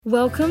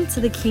Welcome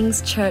to the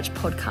King's Church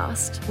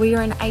podcast. We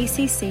are an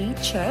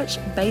ACC church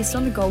based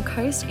on the Gold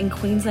Coast in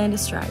Queensland,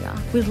 Australia.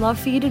 We'd love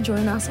for you to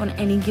join us on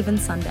any given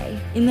Sunday.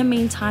 In the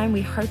meantime,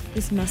 we hope that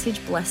this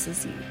message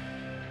blesses you.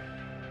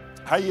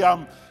 Hey,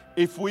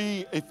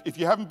 if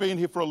you haven't been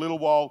here for a little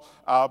while,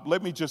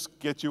 let me just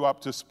get you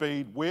up to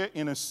speed. We're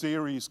in a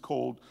series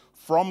called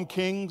From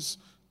Kings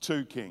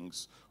to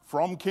Kings.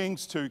 From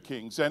Kings to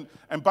Kings. And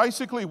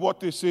basically what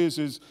this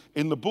is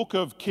in the book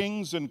of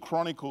Kings and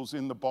Chronicles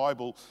in the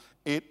Bible,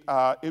 it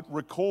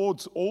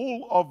records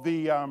all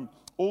the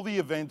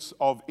events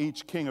of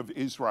each king of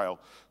Israel.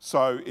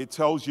 So it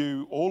tells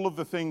you all of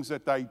the things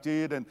that they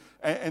did.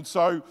 And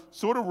so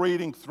sort of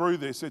reading through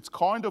this, it's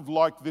kind of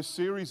like, this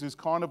series is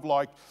kind of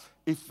like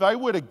if they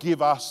were to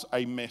give us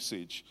a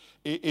message,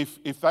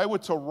 if they were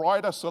to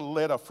write us a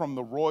letter from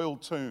the royal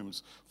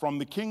tombs, from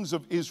the kings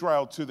of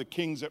Israel to the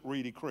kings at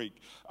Reedy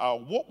Creek,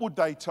 what would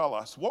they tell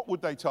us? What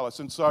would they tell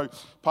us? And so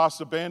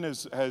Pastor Ben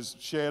has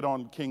shared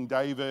on King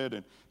David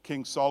and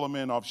King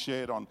Solomon. I've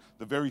shared on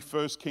the very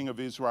first king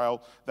of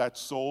Israel, that's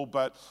Saul.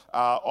 But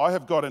I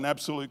have got an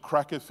absolute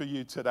cracker for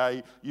you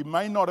today. You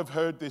may not have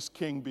heard this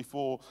king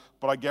before,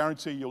 but I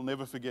guarantee you'll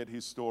never forget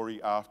his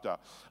story after.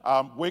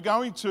 We're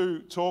going to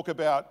talk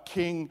about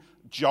King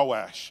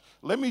Joash.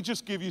 Let me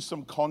just give you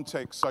some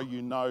context so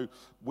you know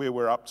where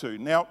we're up to.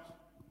 Now,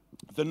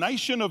 the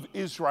nation of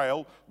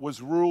Israel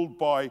was ruled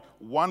by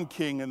one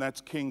king, and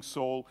that's King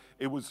Saul.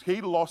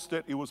 He lost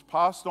it. It was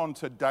passed on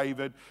to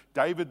David.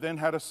 David then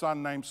had a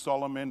son named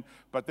Solomon,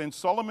 but then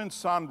Solomon's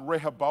son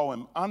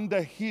Rehoboam,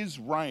 under his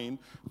reign,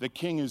 the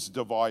king is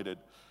divided.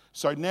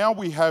 So now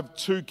we have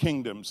two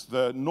kingdoms,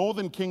 the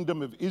northern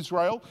kingdom of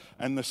Israel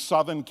and the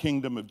southern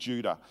kingdom of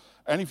Judah.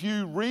 And if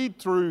you read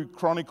through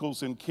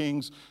Chronicles and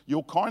Kings,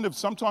 you'll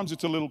sometimes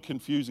it's a little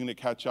confusing to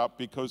catch up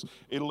because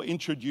it'll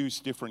introduce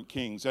different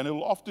kings. And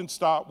it'll often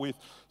start with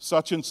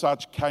such and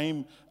such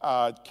king,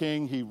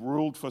 he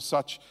ruled for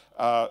such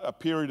a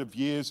period of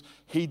years.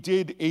 He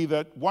did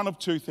either one of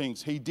two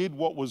things. He did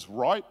what was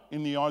right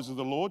in the eyes of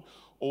the Lord,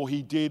 or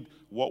he did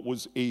what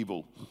was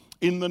evil.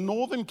 In the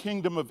northern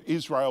kingdom of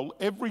Israel,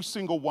 every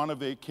single one of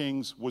their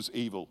kings was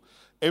evil.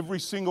 Every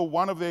single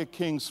one of their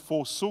kings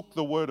forsook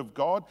the word of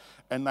God,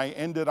 and they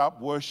ended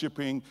up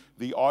worshipping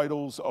the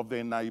idols of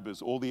their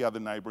neighbors, all the other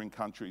neighboring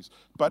countries.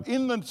 But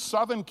in the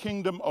southern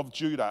kingdom of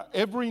Judah,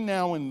 every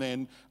now and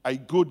then a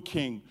good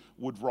king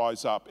would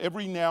rise up.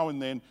 Every now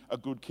and then a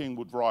good king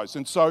would rise.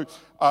 And so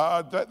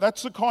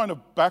that's the kind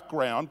of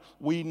background.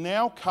 We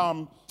now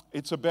come,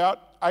 it's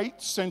about 8th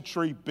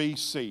century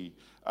BC.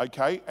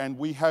 Okay, and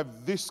we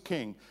have this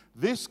king.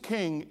 This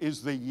king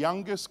is the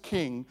youngest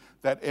king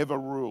that ever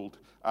ruled,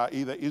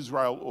 either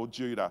Israel or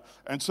Judah.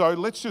 And so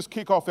let's just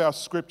kick off our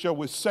scripture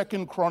with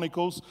 2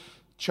 Chronicles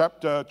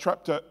chapter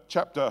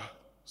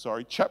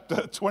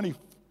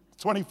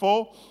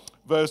 24,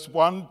 verse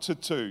 1 to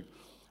 2.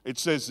 It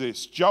says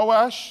this: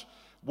 Joash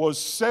was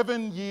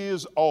 7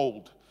 years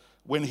old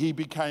when he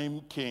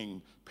became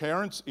king.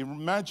 Parents,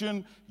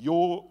 imagine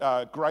your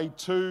grade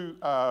 2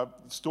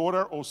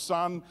 daughter or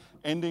son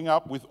ending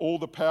up with all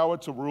the power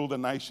to rule the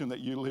nation that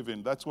you live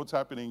in. That's what's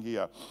happening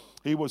here.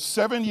 He was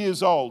 7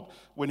 years old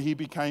when he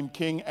became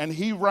king, and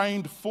he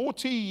reigned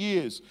 40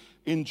 years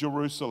in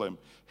Jerusalem.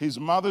 His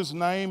mother's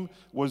name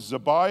was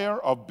Zebiah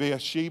of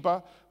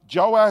Beersheba.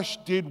 Joash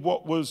did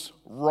what was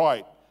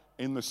right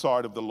in the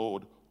sight of the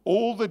Lord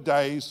all the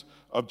days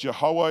of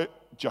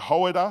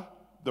Jehoiada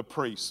the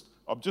priest.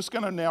 I'm just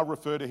going to now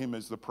refer to him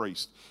as the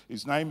priest.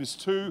 His name is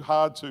too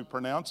hard to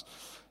pronounce.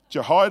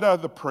 Jehoiada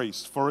the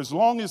priest. For as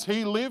long as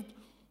he lived,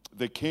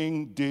 the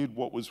king did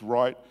what was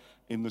right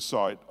in the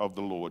sight of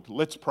the Lord.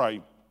 Let's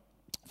pray.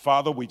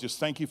 Father, we just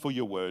thank you for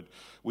your word.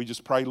 We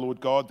just pray, Lord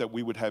God, that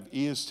we would have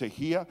ears to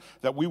hear,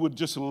 that we would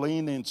just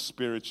lean in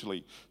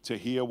spiritually to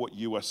hear what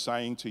you are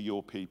saying to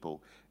your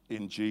people.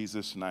 In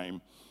Jesus' name,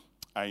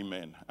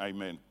 amen.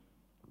 Amen.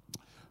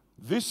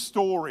 This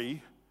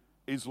story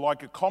is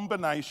like a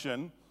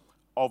combination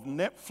of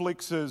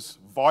Netflix's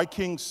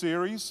Viking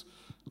series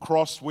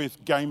crossed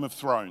with Game of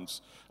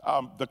Thrones.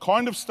 The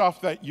kind of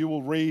stuff that you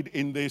will read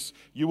in this,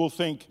 you will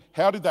think,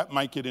 how did that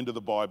make it into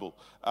the Bible?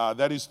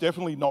 That is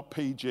definitely not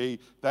PG.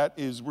 That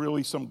is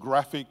really some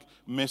graphic,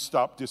 messed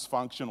up,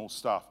 dysfunctional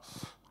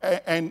stuff.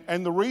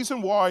 And the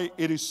reason why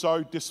it is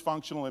so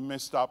dysfunctional and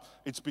messed up,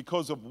 it's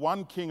because of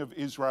one king of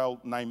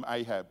Israel named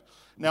Ahab.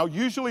 Now,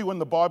 usually when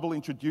the Bible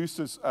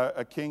introduces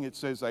a king, it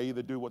says they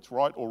either do what's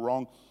right or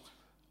wrong.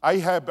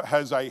 Ahab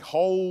has a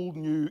whole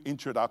new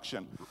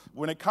introduction.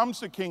 When it comes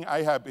to King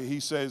Ahab,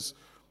 he says,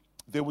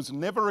 there was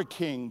never a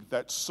king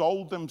that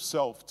sold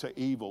himself to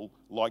evil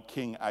like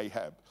King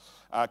Ahab.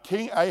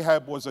 King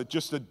Ahab was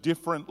just a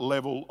different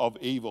level of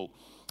evil.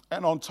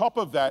 And on top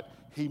of that,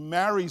 he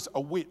marries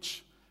a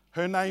witch.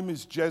 Her name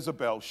is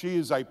Jezebel. She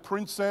is a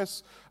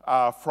princess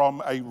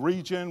from a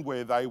region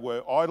where they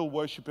were idol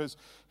worshippers.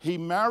 He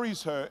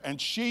marries her,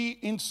 and she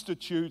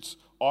institutes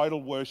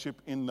idol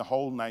worship in the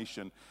whole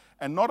nation.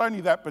 And not only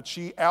that, but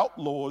she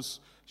outlaws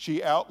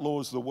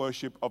the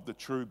worship of the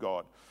true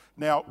God.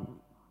 Now,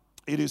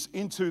 It is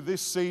into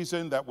this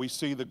season that we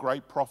see the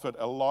great prophet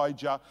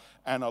Elijah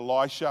and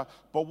Elisha.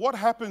 But what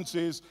happens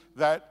is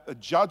that a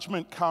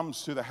judgment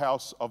comes to the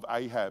house of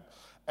Ahab.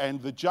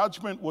 And the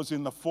judgment was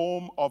in the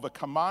form of a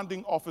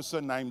commanding officer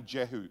named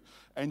Jehu.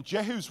 And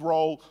Jehu's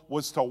role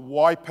was to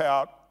wipe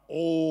out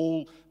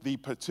all the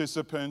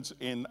participants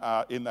in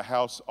the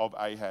house of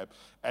Ahab.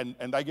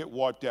 And they get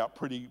wiped out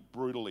pretty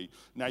brutally.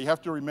 Now, you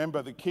have to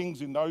remember, the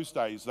kings in those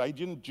days, they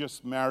didn't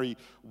just marry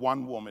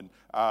one woman.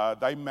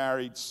 They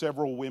married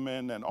several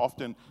women and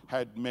often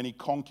had many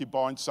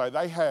concubines. So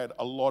they had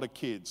a lot of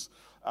kids.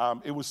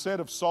 It was said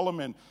of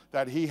Solomon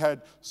that he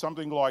had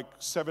something like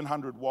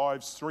 700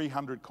 wives,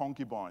 300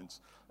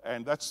 concubines.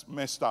 And that's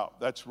messed up.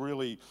 That's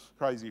really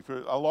crazy.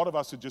 For a lot of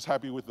us are just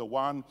happy with the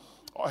one.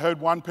 I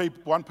heard one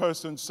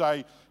person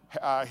say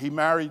he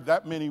married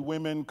that many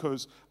women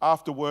because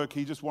after work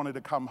he just wanted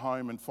to come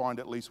home and find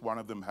at least one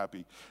of them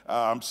happy.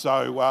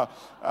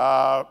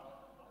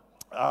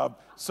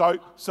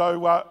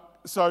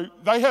 So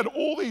they had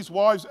all these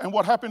wives, and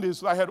what happened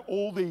is they had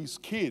all these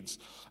kids.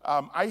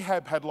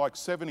 Ahab had like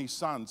 70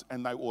 sons,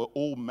 and they were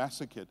all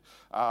massacred.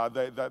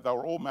 They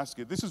were all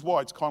massacred. This is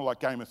why it's kind of like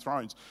Game of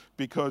Thrones,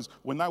 because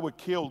when they were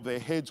killed, their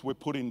heads were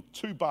put in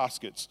 2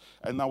 baskets,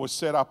 and they were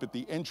set up at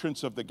the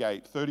entrance of the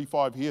gate,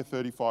 35 here,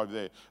 35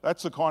 there.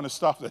 That's the kind of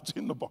stuff that's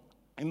in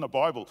the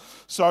Bible.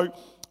 So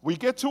we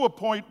get to a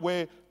point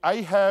where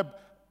Ahab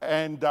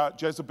and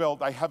Jezebel,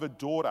 they have a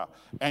daughter.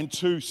 And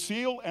to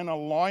seal an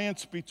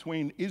alliance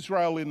between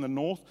Israel in the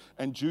north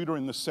and Judah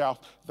in the south,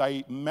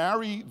 they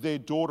marry their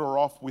daughter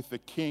off with the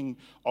king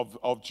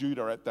of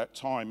Judah at that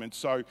time. And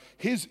so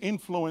his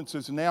influence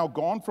has now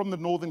gone from the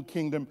northern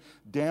kingdom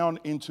down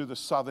into the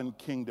southern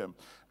kingdom.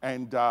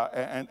 And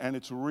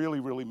it's really,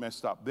 really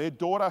messed up. Their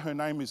daughter, her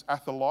name is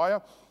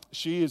Athaliah.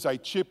 She is a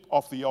chip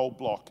off the old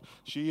block.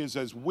 She is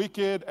as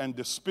wicked and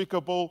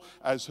despicable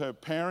as her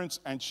parents,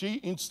 and she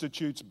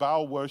institutes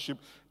Baal worship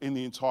in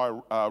the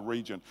entire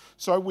region.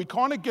 So we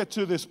kind of get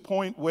to this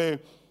point where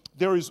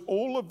there is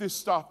all of this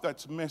stuff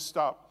that's messed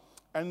up.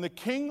 And the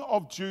king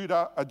of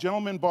Judah, a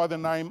gentleman by the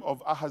name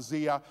of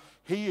Ahaziah,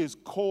 he is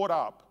caught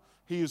up.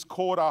 He is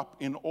caught up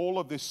in all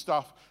of this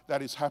stuff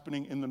that is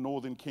happening in the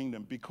northern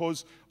kingdom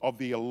because of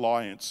the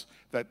alliance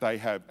that they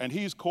have. And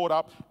he is caught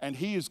up, and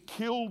he is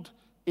killed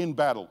in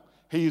battle.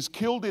 He is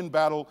killed in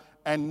battle,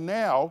 and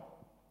now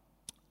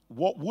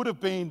what would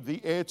have been the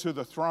heir to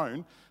the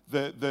throne,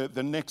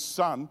 the next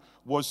son,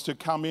 was to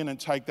come in and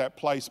take that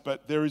place.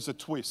 But there is a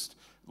twist.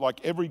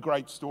 Like every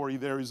great story,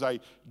 there is a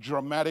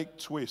dramatic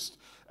twist.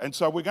 And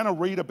so we're going to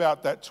read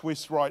about that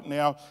twist right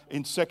now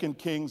in 2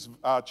 Kings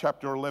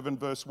chapter 11,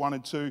 verse 1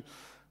 and 2.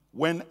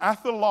 When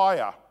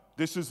Athaliah,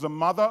 this is the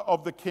mother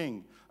of the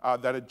king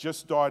that had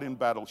just died in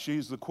battle.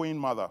 She's the queen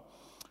mother.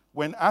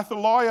 When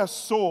Athaliah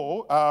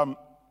saw...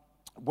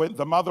 When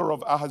the mother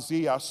of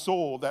Ahaziah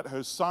saw that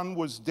her son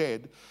was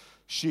dead,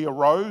 she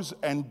arose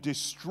and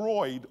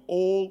destroyed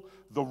all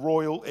the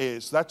royal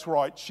heirs. That's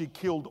right, she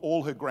killed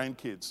all her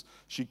grandkids.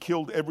 She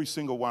killed every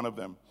single one of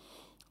them.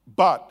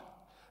 But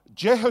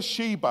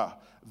Jehosheba,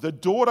 the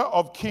daughter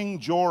of King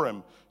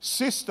Joram,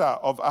 sister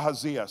of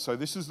Ahaziah, so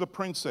this is the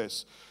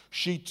princess,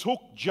 she took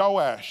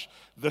Joash,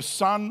 the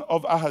son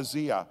of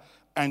Ahaziah,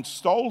 and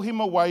stole him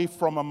away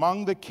from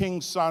among the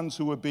king's sons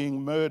who were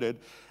being murdered,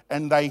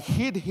 and they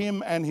hid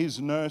him and his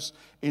nurse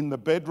in the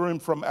bedroom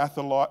from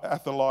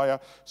Athaliah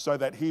so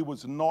that he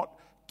was not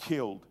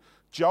killed.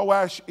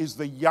 Joash is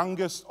the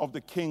youngest of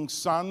the king's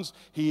sons.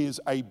 He is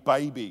a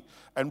baby.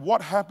 And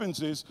what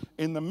happens is,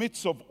 in the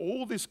midst of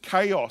all this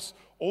chaos,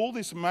 all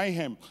this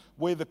mayhem,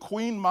 where the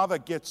queen mother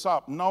gets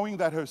up knowing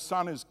that her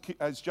son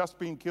has just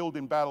been killed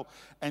in battle,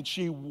 and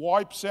she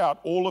wipes out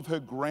all of her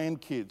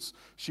grandkids.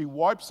 She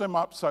wipes them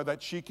up so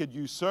that she could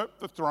usurp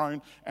the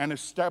throne and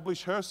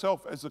establish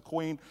herself as the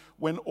queen.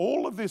 When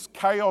all of this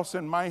chaos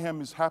and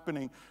mayhem is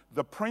happening,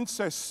 the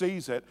princess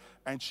sees it,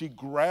 and she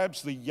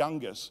grabs the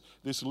youngest,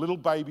 this little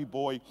baby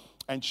boy,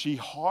 and she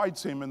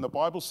hides him. And the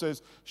Bible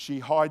says she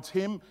hides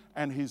him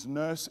and his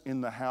nurse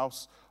in the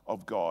house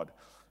of God.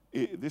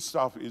 This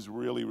stuff is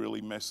really,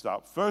 really messed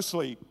up.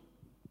 Firstly,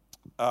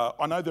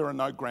 I know there are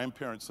no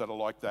grandparents that are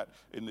like that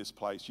in this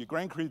place. Your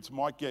grandkids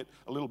might get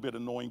a little bit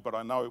annoying, but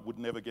I know it would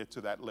never get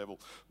to that level.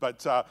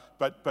 But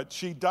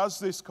she does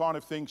this kind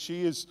of thing.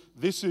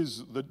 This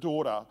is the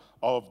daughter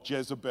of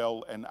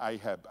Jezebel and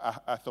Ahab,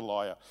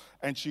 Athaliah.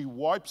 And she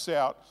wipes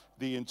out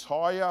the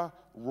entire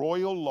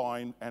royal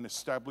line and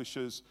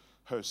establishes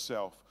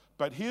herself.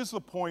 But here's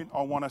the point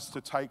I want us to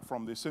take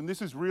from this, and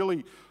this is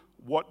really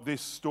what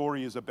this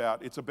story is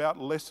about. It's about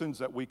lessons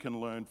that we can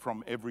learn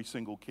from every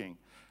single king.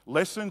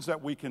 Lessons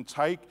that we can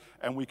take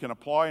and we can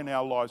apply in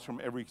our lives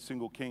from every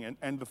single king.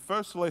 And the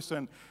first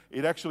lesson,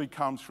 it actually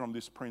comes from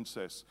this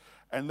princess.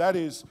 And that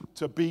is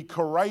to be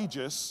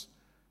courageous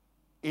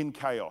in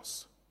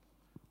chaos.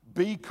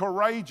 Be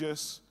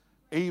courageous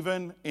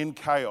even in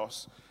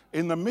chaos.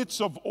 in the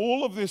midst of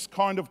all of this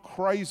kind of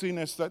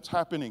craziness that's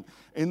happening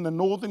in the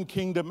northern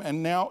kingdom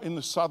and now in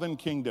the southern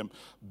kingdom,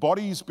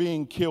 bodies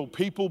being killed,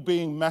 people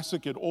being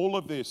massacred, all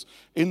of this,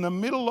 in the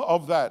middle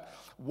of that,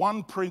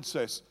 one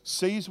princess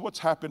sees what's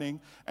happening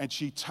and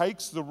she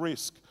takes the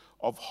risk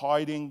of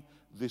hiding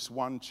this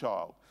one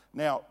child.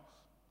 Now,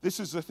 this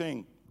is the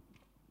thing.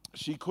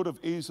 She could have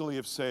easily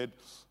have said,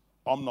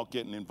 I'm not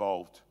getting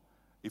involved.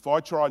 If I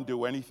try and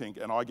do anything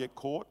and I get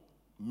caught,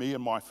 me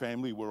and my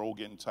family, we're all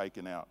getting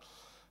taken out.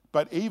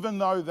 But even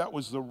though that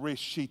was the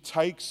risk, she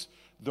takes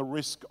the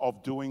risk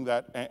of doing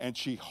that and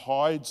she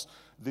hides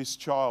this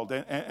child.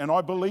 And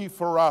I believe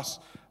for us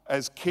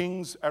as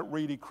kings at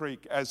Reedy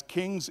Creek, as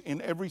kings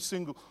in every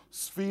single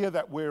sphere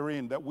that we're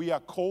in, that we are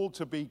called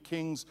to be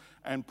kings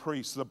and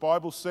priests. The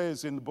Bible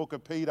says in the book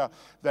of Peter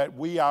that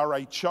we are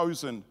a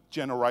chosen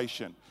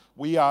generation.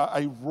 We are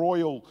a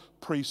royal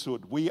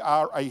priesthood. We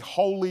are a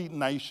holy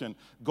nation,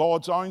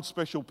 God's own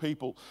special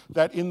people,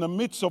 that in the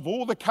midst of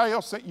all the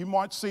chaos that you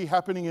might see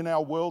happening in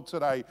our world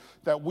today,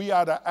 that we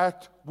are to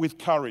act with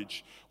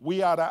courage.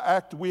 We are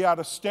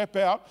to step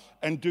out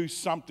and do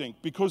something,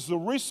 because the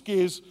risk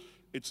is,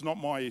 it's not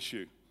my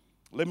issue.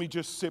 Let me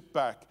just sit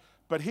back.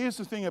 But here's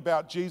the thing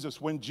about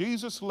Jesus. When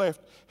Jesus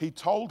left, he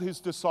told his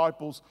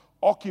disciples,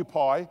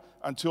 occupy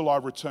until I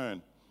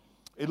return.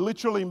 It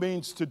literally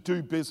means to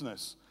do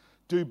business.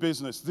 Do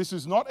business. This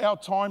is not our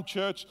time,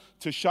 church,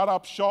 to shut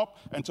up shop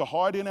and to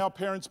hide in our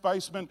parents'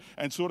 basement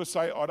and sort of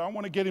say, I don't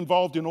want to get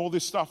involved in all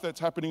this stuff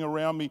that's happening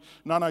around me.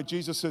 No,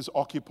 Jesus says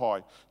occupy,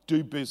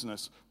 do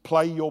business,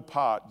 play your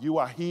part. You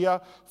are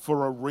here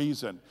for a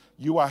reason.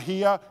 You are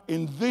here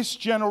in this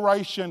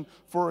generation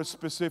for a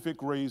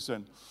specific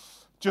reason.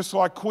 Just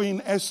like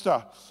Queen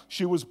Esther,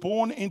 she was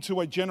born into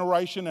a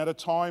generation at a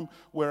time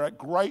where at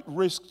great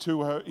risk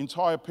to her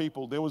entire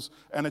people, there was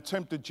an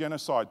attempted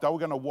genocide. They were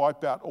going to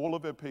wipe out all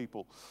of her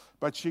people.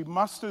 But she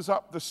musters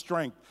up the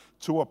strength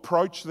to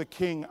approach the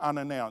king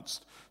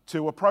unannounced.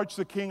 To approach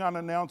the king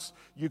unannounced,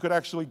 you could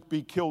actually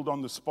be killed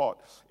on the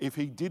spot if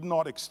he did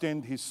not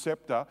extend his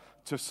scepter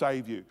to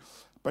save you.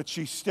 But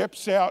she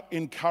steps out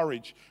in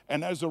courage,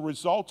 and as a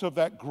result of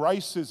that,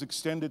 grace is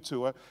extended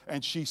to her,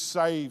 and she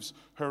saves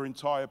her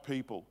entire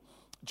people.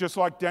 Just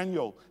like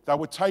Daniel, they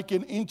were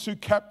taken into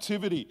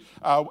captivity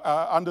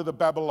under the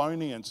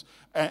Babylonians,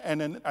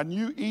 and a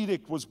new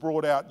edict was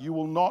brought out. You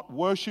will not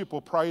worship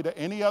or pray to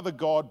any other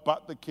god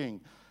but the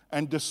king.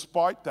 And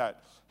despite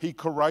that, he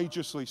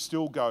courageously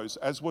still goes,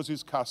 as was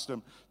his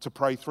custom, to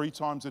pray 3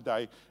 times a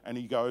day, and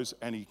he goes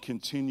and he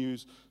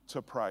continues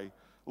to pray.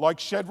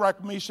 Like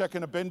Shadrach, Meshach,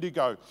 and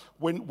Abednego,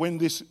 when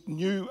this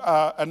new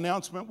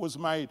announcement was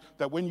made,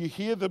 that when you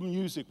hear the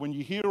music, when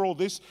you hear all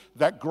this,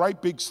 that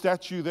great big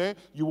statue there,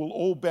 you will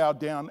all bow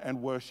down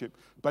and worship.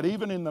 But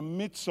even in the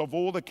midst of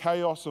all the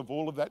chaos of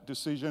all of that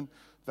decision,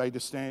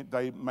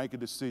 they make a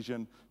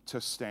decision to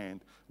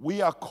stand.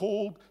 We are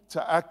called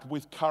to act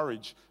with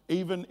courage,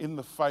 even in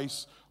the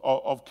face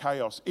of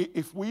chaos.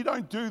 If we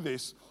don't do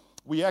this,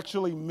 we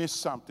actually miss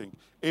something.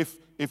 If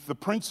the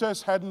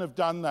princess hadn't have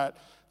done that,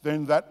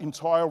 then that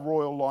entire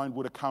royal line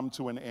would have come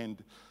to an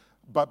end.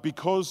 But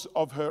because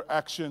of her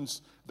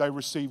actions, they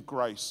received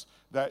grace.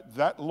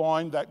 That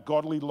line, that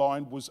godly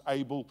line, was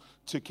able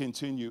to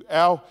continue.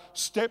 Our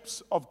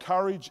steps of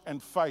courage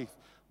and faith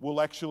will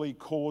actually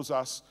cause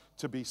us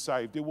to be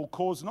saved. It will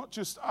cause not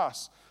just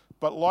us,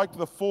 but like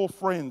the 4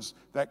 friends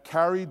that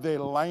carried their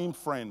lame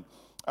friend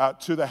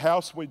to the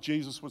house where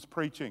Jesus was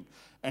preaching.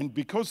 And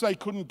because they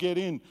couldn't get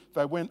in,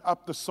 they went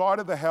up the side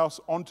of the house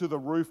onto the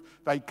roof.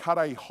 They cut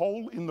a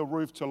hole in the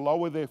roof to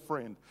lower their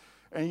friend.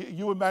 And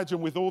you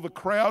imagine with all the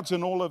crowds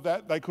and all of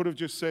that, they could have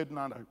just said,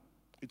 no,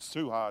 it's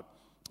too hard.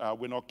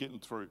 We're not getting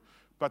through.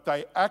 But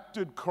they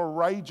acted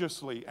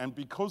courageously, and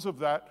because of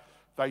that,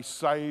 they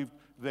saved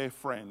their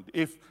friend.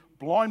 If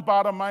blind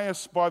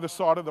Bartimaeus by the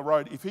side of the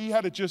road, if he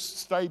had just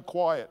stayed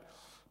quiet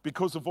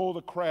because of all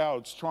the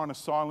crowds trying to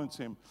silence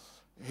him,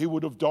 he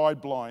would have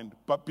died blind.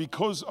 But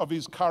because of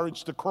his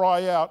courage to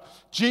cry out,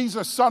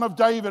 Jesus, Son of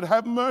David,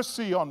 have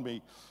mercy on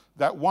me,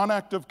 that one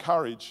act of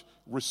courage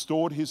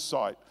restored his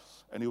sight,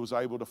 and he was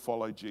able to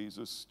follow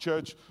Jesus.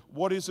 Church,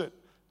 what is it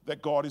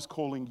that God is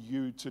calling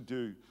you to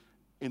do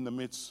in the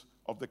midst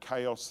of the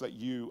chaos that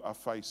you are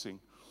facing?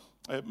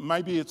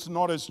 Maybe it's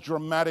not as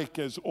dramatic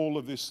as all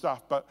of this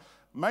stuff, but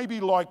maybe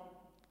like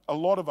a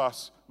lot of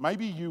us,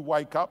 maybe you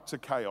wake up to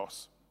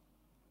chaos.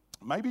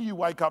 Maybe you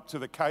wake up to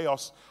the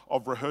chaos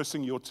of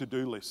rehearsing your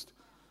to-do list.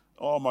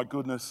 Oh my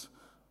goodness,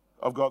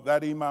 I've got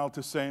that email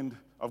to send,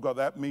 I've got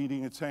that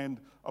meeting to attend,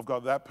 I've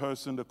got that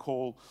person to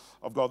call,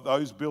 I've got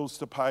those bills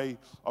to pay,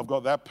 I've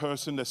got that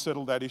person to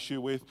settle that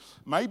issue with.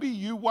 Maybe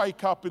you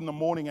wake up in the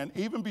morning and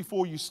even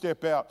before you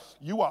step out,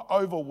 you are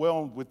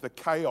overwhelmed with the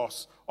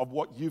chaos of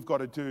what you've got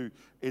to do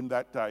in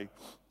that day.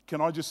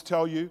 Can I just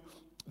tell you,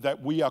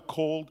 that we are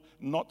called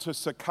not to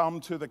succumb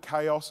to the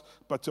chaos,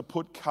 but to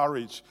put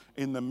courage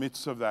in the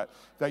midst of that.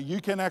 That you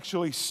can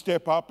actually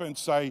step up and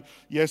say,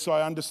 yes,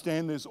 I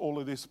understand there's all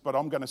of this, but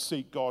I'm going to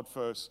seek God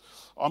first.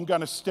 I'm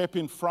going to step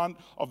in front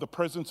of the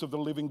presence of the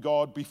living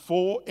God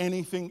before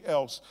anything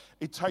else.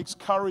 It takes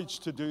courage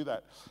to do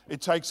that.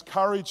 It takes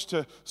courage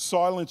to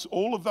silence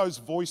all of those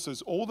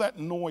voices, all that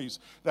noise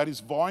that is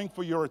vying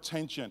for your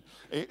attention.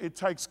 It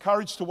takes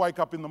courage to wake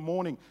up in the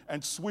morning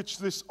and switch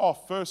this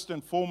off first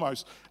and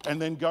foremost,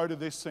 and then go to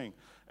this thing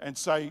and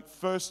say,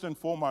 first and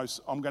foremost,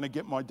 I'm going to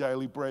get my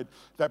daily bread.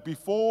 That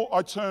before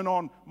I turn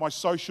on my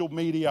social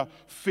media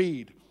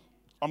feed,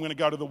 I'm going to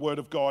go to the Word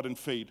of God and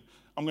feed.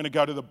 I'm going to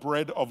go to the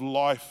bread of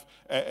life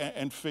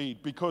and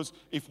feed. Because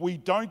if we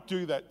don't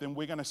do that, then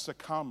we're going to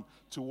succumb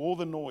to all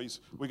the noise.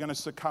 We're going to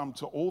succumb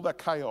to all the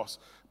chaos.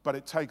 But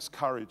it takes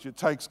courage. It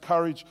takes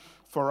courage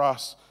for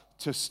us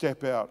to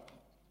step out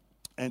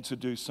and to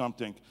do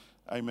something.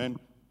 Amen.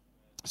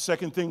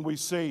 Second thing we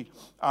see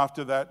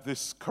after that,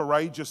 this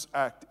courageous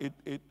act,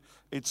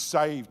 it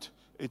saved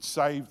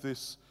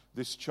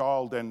this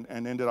child and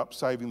ended up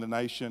saving the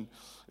nation.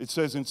 It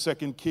says in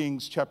 2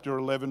 Kings chapter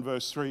 11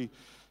 verse 3,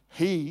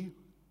 he,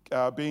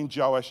 being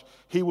Joash,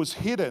 he was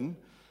hidden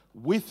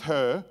with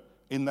her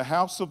in the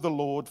house of the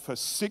Lord for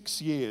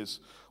 6 years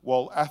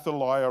while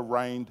Athaliah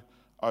reigned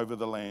over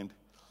the land.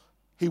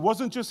 He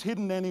wasn't just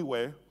hidden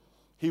anywhere,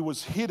 he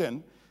was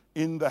hidden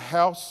in the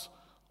house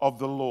of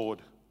the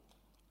Lord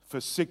for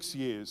 6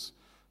 years.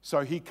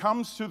 So he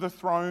comes to the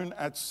throne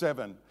at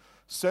 7.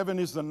 7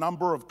 is the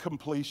number of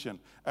completion.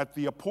 At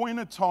the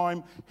appointed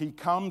time, he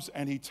comes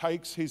and he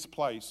takes his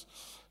place.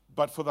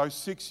 But for those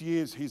 6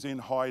 years, he's in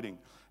hiding.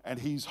 And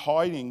he's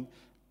hiding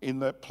in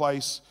that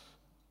place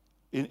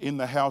in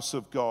the house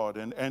of God.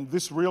 And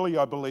this really,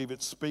 I believe,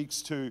 it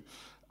speaks to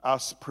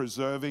us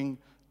preserving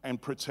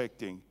and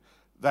protecting.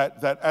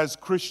 That as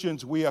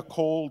Christians, we are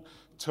called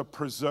to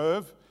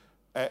preserve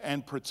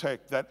and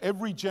protect. That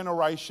every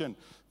generation,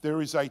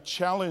 there is a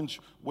challenge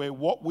where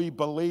what we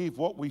believe,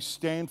 what we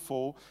stand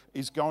for,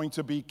 is going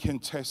to be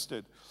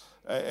contested.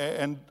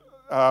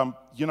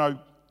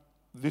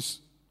 This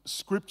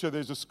scripture,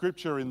 there's a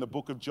scripture in the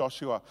book of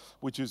Joshua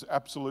which is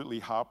absolutely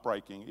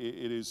heartbreaking.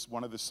 It is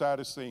one of the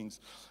saddest things.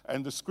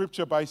 And the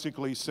scripture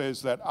basically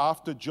says that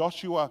after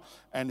Joshua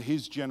and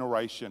his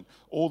generation,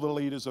 all the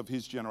leaders of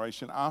his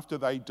generation, after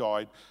they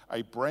died,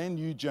 a brand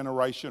new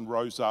generation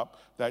rose up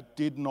that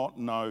did not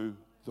know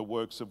the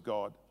works of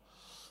God.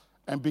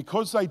 And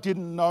because they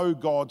didn't know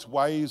God's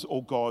ways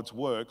or God's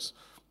works,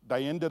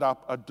 they ended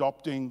up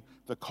adopting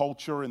the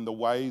culture and the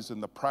ways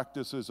and the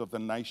practices of the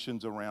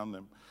nations around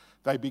them.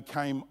 They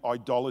became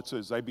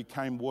idolaters. They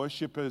became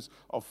worshippers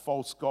of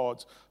false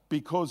gods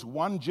because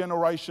one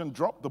generation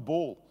dropped the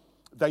ball.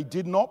 They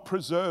did not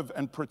preserve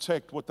and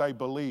protect what they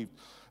believed.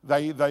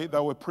 They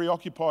were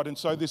preoccupied, and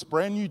so this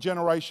brand new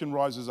generation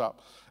rises up.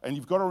 And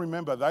you've got to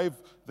remember,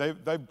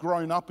 they've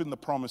grown up in the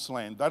promised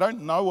land. They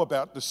don't know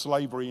about the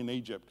slavery in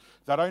Egypt.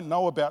 They don't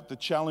know about the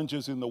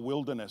challenges in the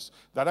wilderness.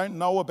 They don't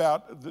know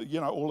about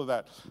all of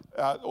that.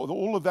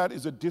 All of that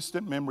is a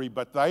distant memory,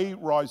 but they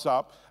rise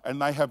up and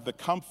they have the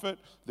comfort.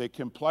 They're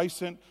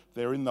complacent.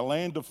 They're in the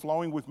land of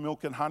flowing with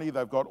milk and honey.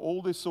 They've got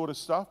all this sort of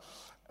stuff.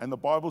 And the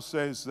Bible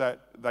says that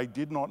they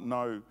did not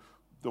know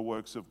the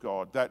works of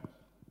God. That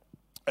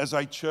as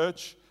a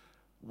church,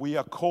 we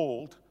are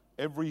called,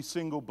 every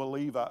single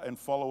believer and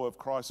follower of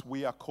Christ,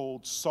 we are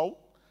called salt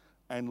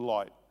and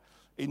light.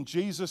 In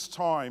Jesus'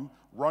 time,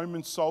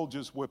 Roman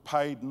soldiers were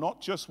paid not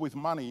just with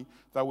money,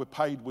 they were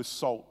paid with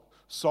salt.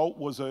 Salt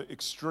was an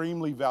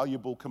extremely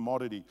valuable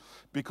commodity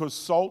because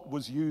salt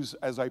was used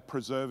as a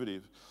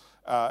preservative.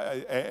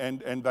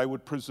 And they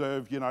would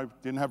preserve,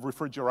 didn't have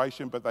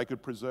refrigeration, but they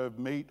could preserve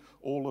meat,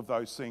 all of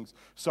those things.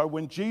 So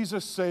when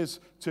Jesus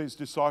says to his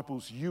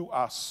disciples, you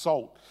are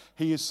salt,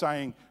 he is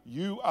saying,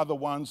 you are the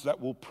ones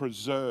that will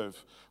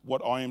preserve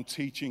what I am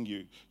teaching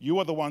you. You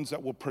are the ones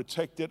that will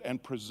protect it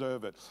and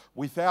preserve it.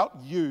 Without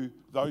you,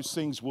 those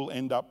things will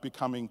end up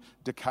becoming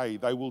decay.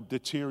 They will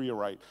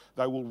deteriorate.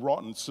 They will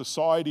rotten.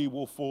 Society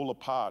will fall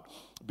apart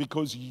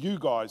because you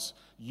guys,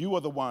 you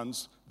are the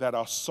ones that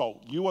are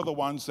salt. You are the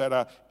ones that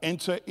are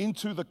enter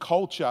into the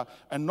culture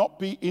and not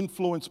be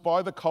influenced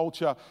by the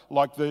culture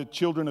like the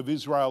children of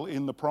Israel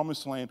in the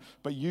promised land,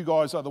 but you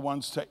guys are the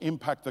ones to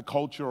impact the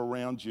culture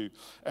around you.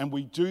 And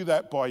we do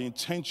that by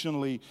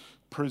intentionally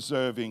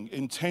preserving,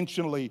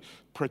 intentionally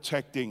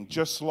protecting,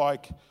 just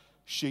like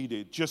she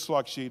did.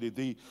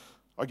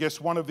 I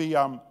guess one of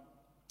the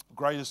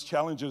greatest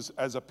challenges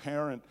as a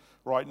parent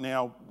right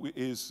now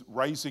is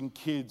raising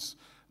kids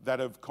that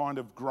have kind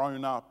of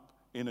grown up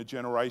in a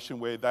generation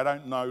where they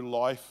don't know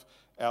life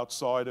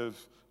outside of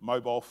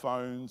mobile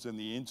phones and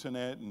the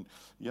internet. And,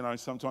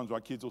 sometimes my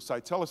kids will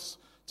say, tell us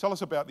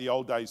about the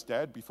old days,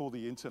 Dad, before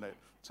the internet.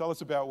 Tell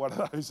us about one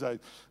of those days.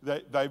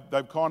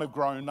 They've kind of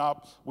grown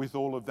up with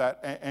all of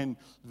that. And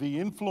the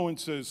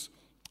influences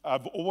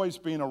have always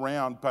been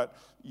around, but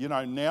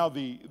now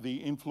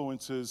the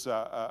influences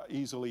are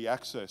easily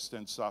accessed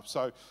and stuff.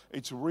 So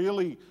it's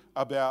really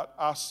about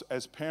us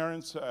as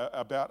parents,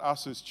 about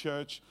us as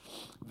church,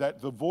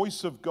 that the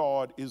voice of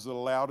God is the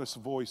loudest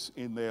voice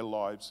in their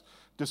lives.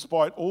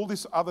 Despite all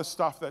this other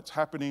stuff that's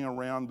happening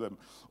around them,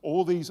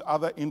 all these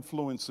other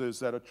influences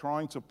that are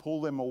trying to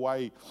pull them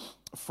away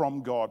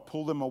from God,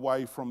 pull them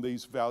away from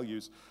these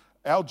values.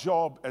 Our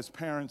job as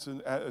parents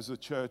and as a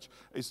church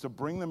is to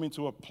bring them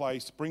into a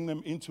place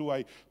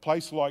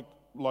like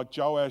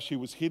Joash. He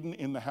was hidden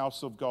in the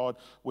house of God,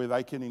 where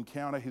they can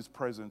encounter his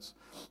presence.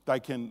 They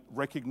can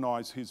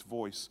recognize his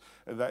voice.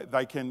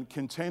 They can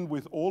contend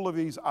with all of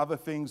these other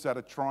things that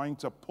are trying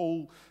to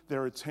pull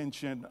their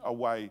attention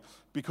away.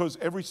 Because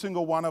every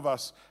single one of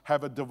us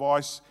have a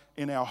device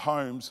in our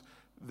homes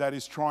that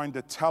is trying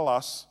to tell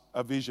us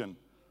a vision.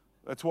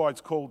 That's why it's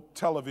called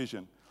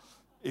television.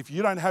 If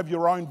you don't have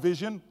your own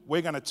vision,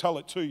 we're going to tell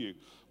it to you.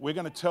 We're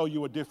going to tell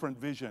you a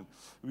different vision.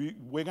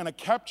 We're going to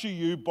capture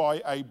you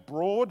by a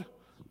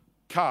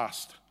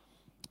broadcast.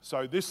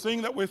 So this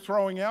thing that we're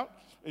throwing out,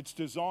 it's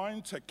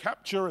designed to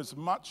capture as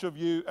much of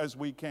you as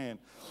we can.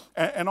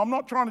 And I'm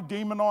not trying to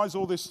demonize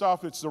all this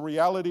stuff. It's the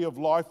reality of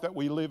life that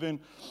we live in.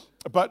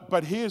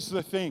 But here's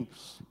the thing.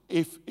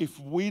 If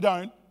we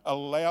don't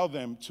allow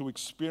them to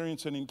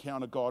experience and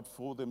encounter God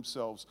for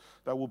themselves,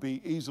 they will be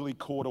easily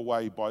caught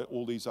away by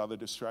all these other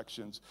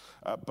distractions.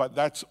 But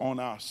that's on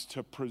us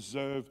to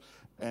preserve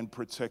and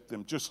protect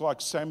them. Just like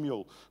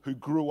Samuel, who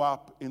grew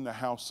up in the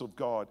house of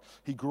God.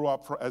 He grew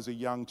up as a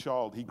young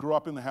child. He grew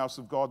up in the house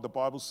of God. The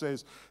Bible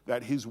says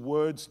that his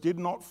words did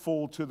not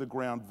fall to the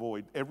ground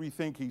void.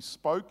 Everything he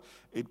spoke,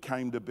 it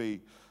came to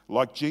be.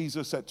 Like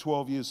Jesus at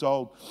 12 years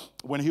old,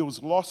 when he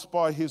was lost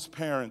by his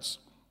parents,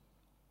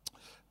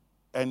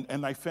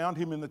 and they found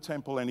him in the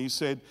temple, and he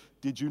said,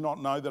 "Did you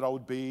not know that I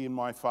would be in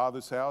my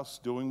Father's house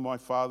doing my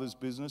Father's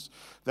business?"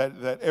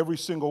 That every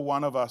single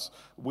one of us,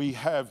 we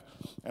have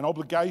an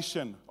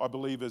obligation, I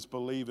believe, as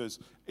believers,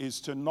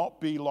 is to not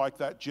be like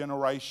that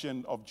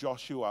generation of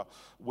Joshua,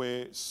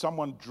 where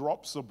someone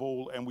drops the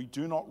ball and we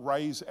do not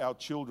raise our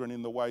children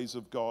in the ways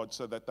of God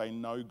so that they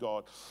know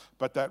God,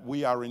 but that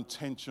we are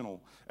intentional.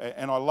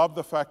 And I love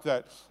the fact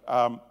that,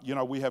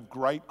 we have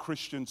great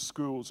Christian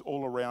schools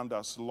all around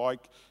us,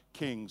 like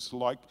Kings,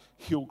 like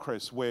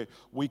Hillcrest, where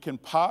we can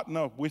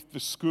partner with the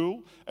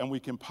school and we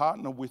can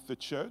partner with the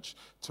church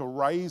to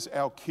raise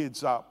our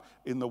kids up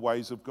in the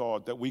ways of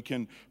God, that we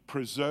can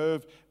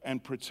preserve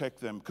and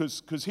protect them.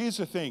 Because here's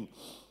the thing,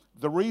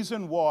 the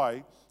reason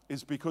why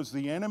is because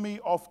the enemy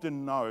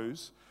often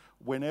knows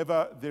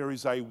whenever there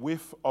is a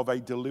whiff of a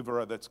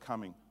deliverer that's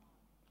coming.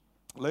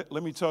 Let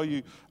me tell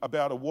you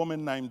about a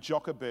woman named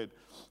Jochebed,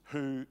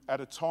 who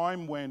at a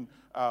time when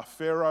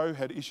Pharaoh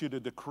had issued a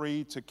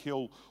decree to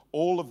kill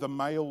all of the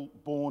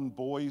male-born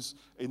boys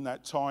in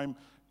that time,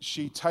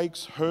 she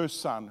takes her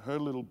son, her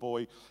little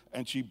boy,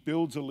 and she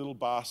builds a little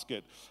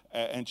basket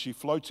and she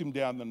floats him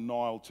down the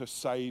Nile to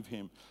save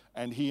him.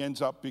 And he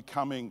ends up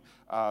becoming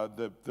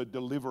the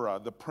deliverer,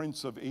 the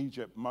prince of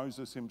Egypt,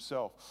 Moses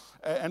himself.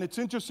 And it's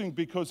interesting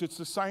because it's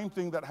the same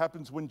thing that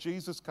happens when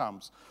Jesus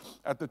comes.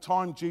 At the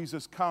time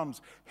Jesus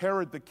comes,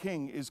 Herod the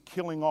king is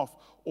killing off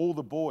all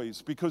the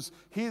boys. Because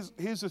here's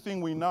the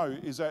thing we know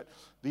is that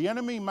the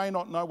enemy may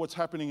not know what's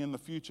happening in the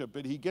future,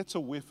 but he gets a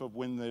whiff of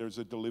when there's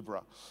a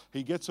deliverer.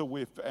 He gets a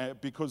whiff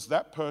because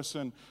that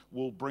person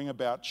will bring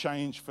about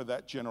change for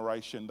that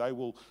generation. They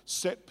will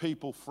set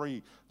people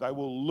free. They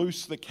will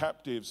loose the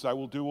captives. They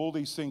will do all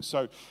these things.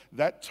 So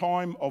that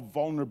time of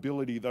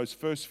vulnerability, those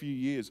first few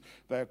years,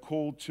 they are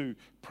called to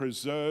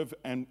preserve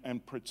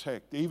and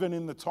protect. Even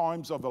in the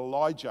times of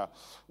Elijah,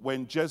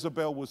 when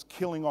Jezebel was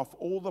killing off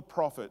all the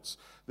prophets,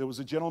 there was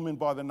a gentleman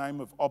by the name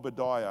of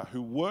Obadiah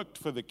who worked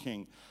for the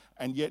king,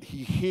 and yet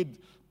he hid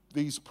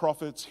these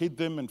prophets, hid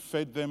them and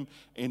fed them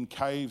in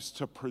caves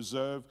to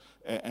preserve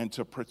and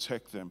to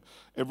protect them.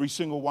 Every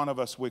single one of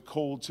us, we're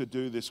called to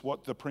do this,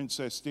 what the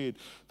princess did,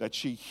 that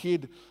she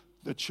hid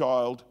the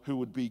child who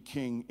would be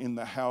king in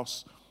the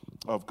house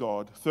of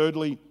God.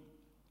 Thirdly,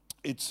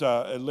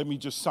 let me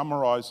just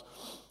summarize.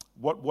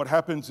 What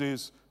happens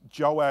is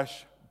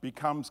Joash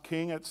becomes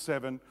king at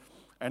 7,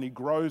 and he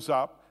grows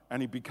up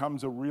and he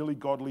becomes a really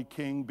godly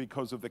king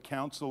because of the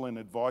counsel and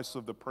advice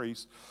of the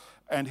priest.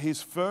 And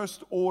his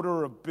first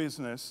order of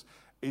business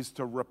is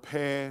to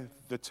repair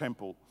the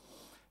temple.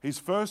 His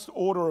first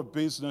order of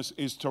business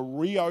is to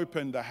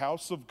reopen the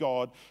house of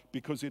God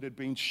because it had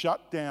been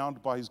shut down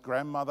by his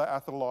grandmother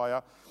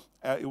Athaliah.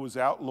 It was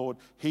outlawed.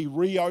 He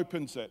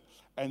reopens it,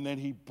 and then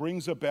he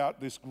brings about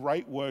this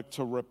great work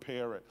to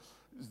repair it.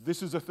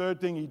 This is the third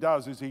thing he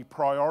does, is he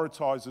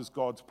prioritizes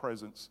God's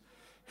presence.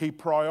 He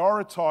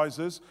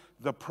prioritizes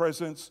the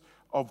presence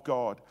of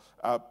God.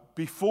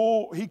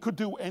 Before he could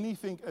do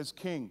anything as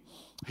king,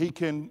 he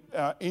can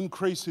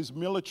increase his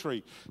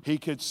military. He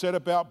could set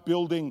about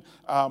building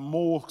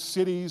more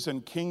cities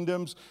and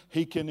kingdoms.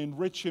 He can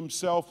enrich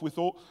himself with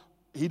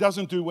He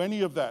doesn't do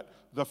any of that.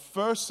 The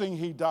first thing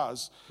he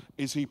does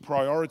is he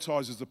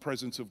prioritizes the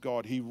presence of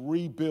God. He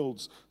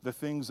rebuilds the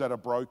things that are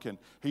broken.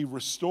 He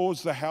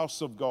restores the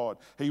house of God.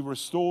 He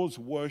restores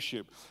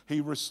worship.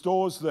 He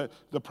restores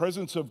the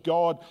presence of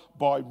God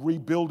by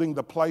rebuilding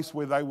the place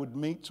where they would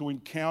meet to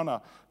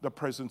encounter the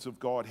presence of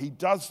God. He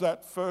does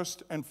that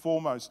first and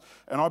foremost.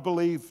 And I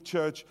believe,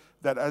 church,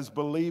 that as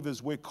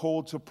believers, we're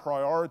called to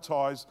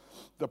prioritize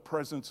the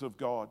presence of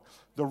God.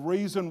 The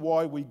reason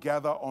why we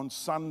gather on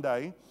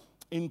Sunday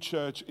in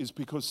church is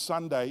because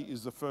Sunday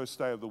is the first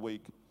day of the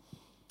week.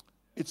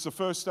 It's the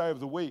first day of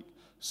the week.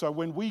 So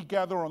when we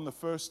gather on the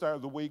first day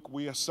of the week,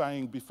 we are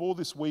saying, before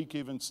this week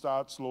even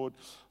starts, Lord,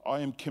 I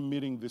am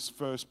committing this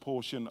first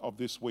portion of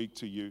this week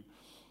to you.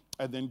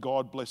 And then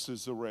God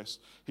blesses the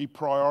rest. He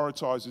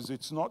prioritizes.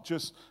 It's not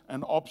just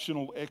an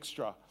optional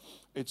extra.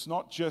 It's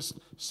not just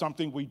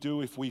something we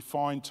do if we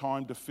find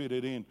time to fit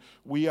it in.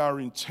 We are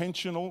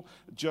intentional,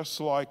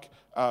 just like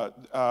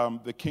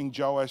the King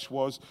Joash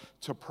was,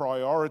 to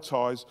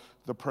prioritize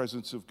the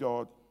presence of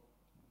God.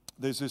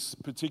 There's this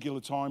particular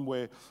time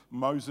where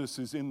Moses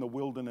is in the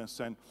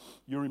wilderness, and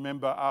you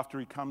remember after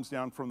he comes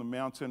down from the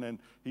mountain and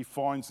he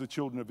finds the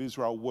children of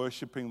Israel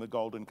worshiping the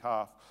golden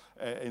calf,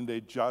 and they're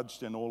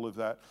judged and all of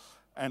that.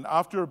 And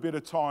after a bit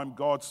of time,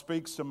 God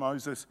speaks to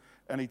Moses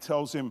and he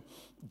tells him,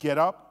 get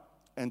up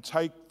and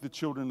take the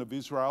children of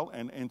Israel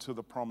and enter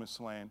the promised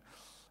land.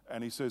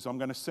 And he says, I'm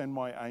going to send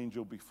my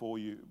angel before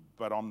you,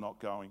 but I'm not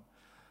going.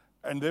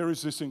 And there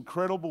is this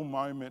incredible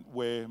moment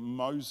where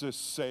Moses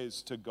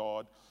says to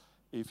God,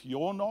 if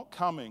you're not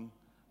coming,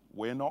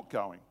 we're not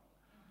going.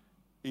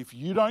 If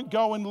you don't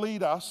go and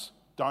lead us,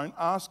 don't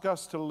ask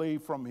us to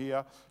leave from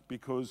here,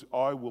 because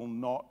I will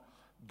not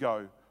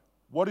go.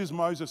 What is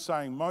Moses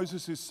saying?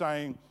 Moses is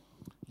saying,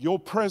 your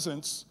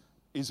presence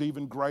is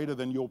even greater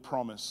than your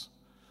promise.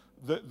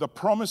 The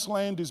promised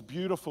land is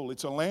beautiful.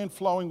 It's a land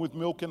flowing with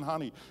milk and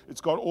honey.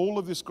 It's got all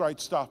of this great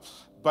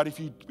stuff. But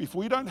if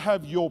we don't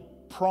have your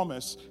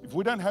promise, if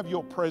we don't have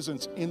your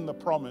presence in the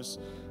promise,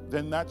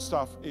 then that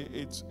stuff,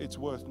 it's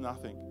worth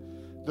nothing.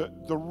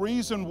 The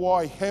reason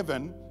why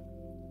heaven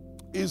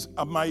is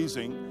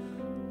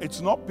amazing, it's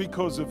not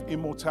because of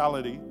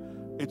immortality.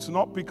 It's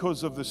not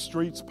because of the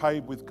streets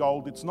paved with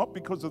gold. It's not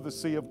because of the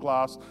sea of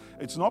glass.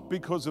 It's not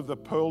because of the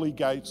pearly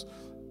gates.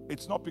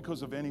 It's not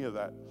because of any of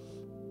that.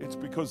 It's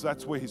because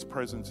that's where his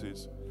presence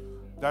is.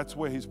 That's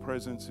where his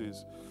presence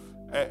is.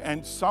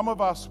 And some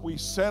of us, we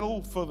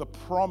settle for the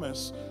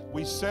promise.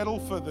 We settle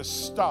for the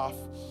stuff,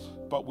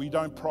 but we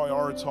don't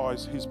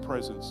prioritize his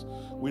presence.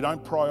 We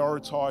don't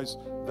prioritize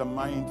the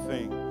main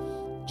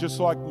thing. Just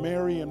like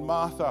Mary and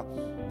Martha,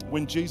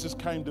 when Jesus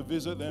came to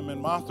visit them,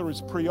 and Martha is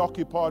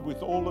preoccupied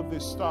with all of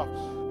this stuff,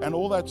 and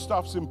all that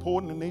stuff's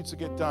important and needs to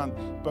get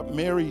done, but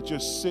Mary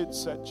just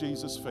sits at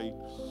Jesus' feet.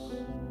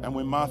 And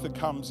when Martha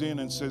comes in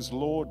and says,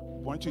 Lord,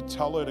 won't you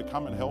tell her to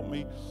come and help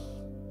me?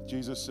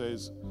 Jesus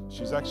says,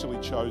 she's actually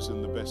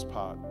chosen the best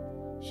part.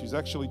 She's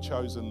actually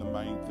chosen the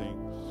main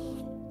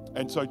thing.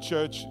 And so,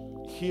 church,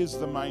 here's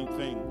the main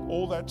thing.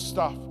 All that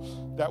stuff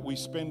that we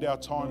spend our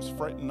times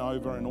fretting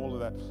over and all of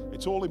that,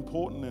 it's all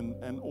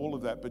important and all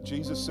of that. But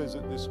Jesus says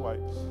it this way.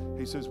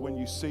 He says, when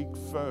you seek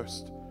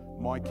first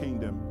my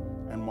kingdom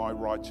and my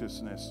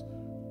righteousness,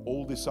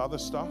 all this other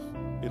stuff,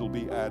 it'll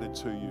be added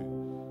to you.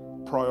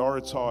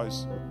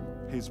 Prioritize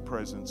his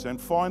presence. And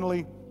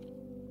finally,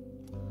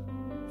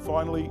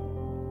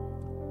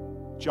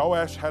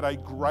 Joash had a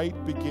great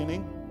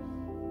beginning,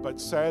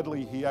 but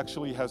sadly, he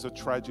actually has a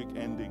tragic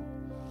ending.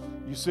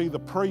 You see, the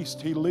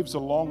priest, he lives a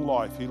long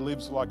life. He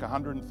lives like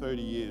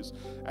 130 years.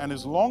 And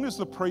as long as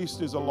the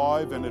priest is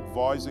alive and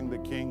advising the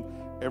king,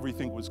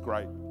 everything was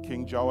great.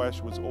 King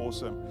Joash was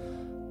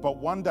awesome. But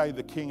one day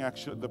the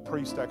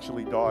priest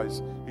actually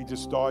dies. He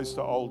just dies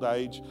to old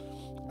age.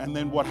 And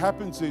then what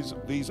happens is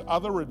these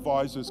other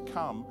advisors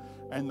come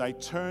and they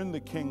turn the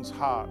king's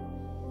heart,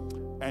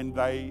 and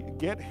they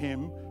get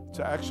him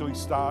to actually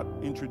start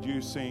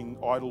introducing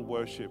idol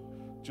worship,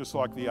 just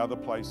like the other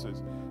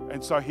places.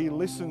 And so he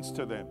listens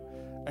to them.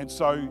 And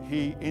so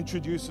he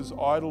introduces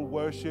idol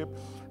worship.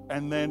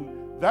 And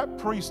then that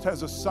priest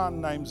has a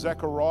son named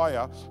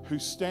Zechariah who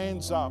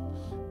stands up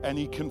and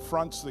he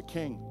confronts the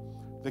king.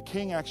 The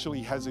king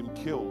actually has him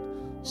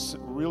killed. It's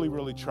really,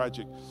 really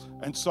tragic.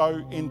 And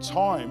so in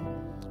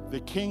time,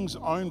 the king's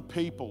own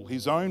people,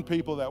 his own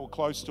people that were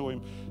close to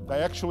him, they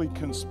actually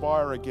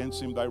conspire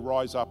against him. They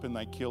rise up and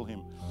they kill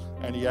him.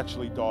 And he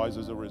actually dies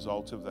as a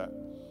result of that.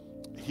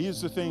 Here's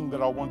the thing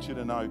that I want you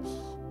to know.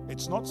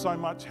 It's not so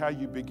much how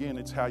you begin,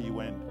 it's how you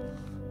end.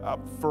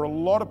 For a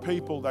lot of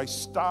people, they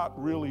start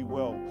really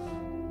well.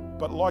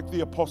 But like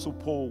the Apostle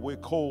Paul, we're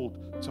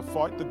called to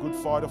fight the good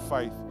fight of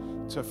faith,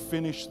 to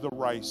finish the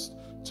race,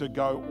 to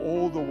go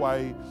all the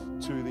way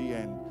to the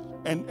end.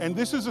 And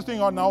this is the thing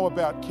I know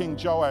about King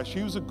Joash.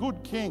 He was a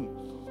good king.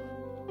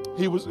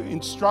 He was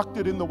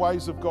instructed in the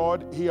ways of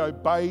God. He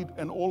obeyed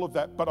and all of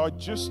that. But I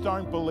just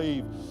don't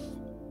believe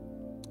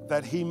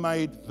that he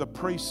made the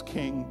priest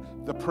king,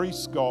 the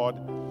priest God,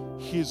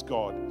 his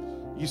God.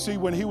 You see,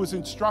 when he was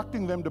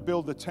instructing them to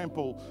build the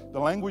temple, the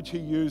language he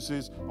used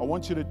is, I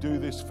want you to do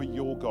this for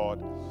your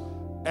God.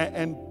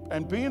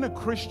 And being a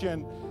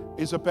Christian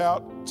is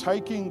about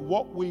taking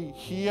what we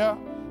hear,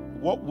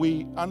 what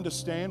we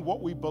understand,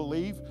 what we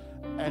believe,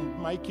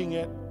 and making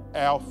it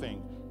our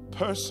thing,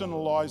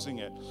 personalizing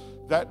it.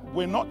 That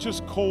we're not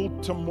just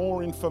called to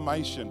more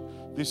information.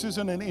 This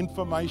isn't an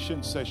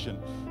information session.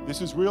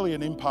 This is really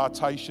an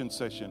impartation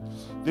session.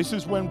 This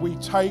is when we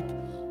take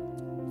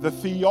the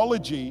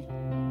theology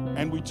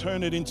and we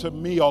turn it into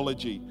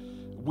meology.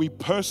 We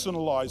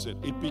personalize it.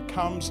 It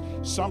becomes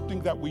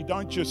something that we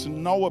don't just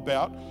know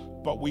about,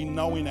 but we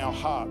know in our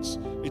hearts.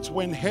 It's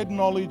when head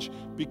knowledge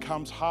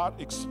becomes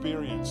heart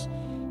experience.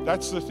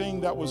 That's the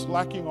thing that was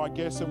lacking, I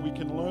guess, and we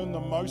can learn the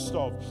most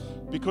of.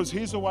 Because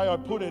here's the way I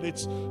put it,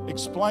 it's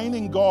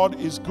explaining God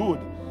is good,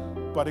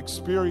 but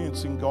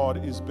experiencing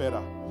God is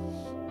better.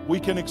 We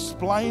can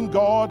explain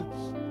God,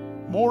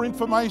 more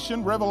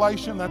information,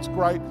 revelation, that's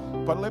great.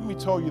 But let me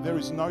tell you, there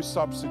is no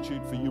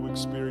substitute for you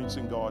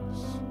experiencing God,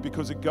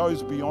 because it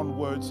goes beyond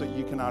words that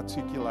you can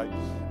articulate.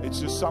 It's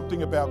just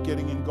something about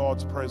getting in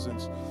God's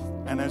presence.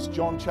 And as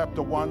John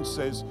chapter 1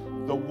 says,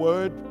 the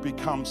Word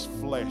becomes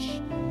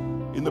flesh.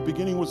 In the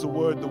beginning was the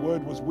Word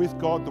was with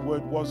God, the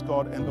Word was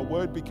God, and the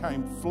Word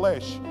became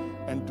flesh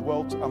and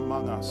dwelt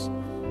among us.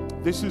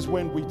 This is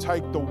when we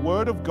take the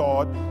Word of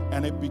God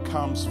and it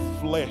becomes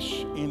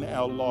flesh in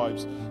our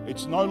lives.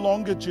 It's no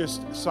longer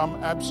just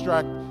some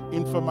abstract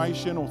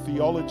information or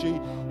theology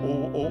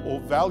or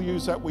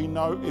values that we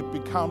know. It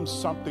becomes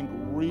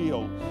something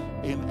real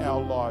in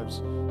our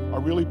lives. I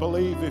really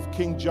believe if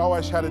King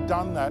Joash had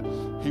done that,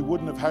 he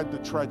wouldn't have had the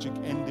tragic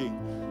ending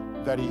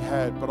that he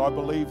had. But I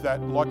believe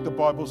that, like the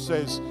Bible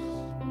says,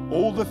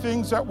 all the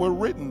things that were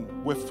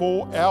written were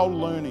for our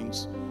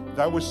learnings.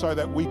 They were so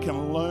that we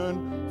can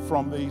learn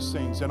from these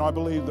things. And I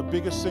believe the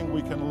biggest thing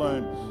we can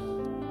learn,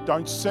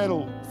 don't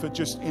settle for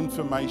just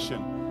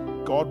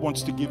information. God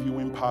wants to give you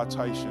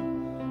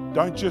impartation.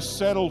 Don't just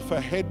settle for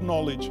head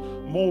knowledge,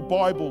 more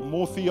Bible,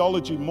 more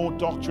theology, more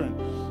doctrine.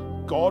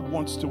 God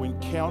wants to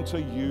encounter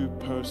you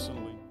personally.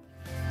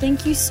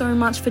 Thank you so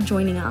much for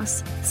joining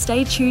us.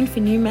 Stay tuned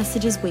for new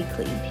messages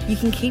weekly. You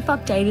can keep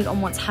updated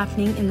on what's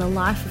happening in the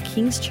life of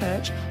King's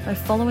Church by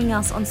following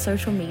us on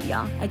social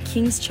media at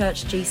King's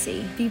Church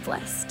GC. Be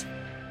blessed.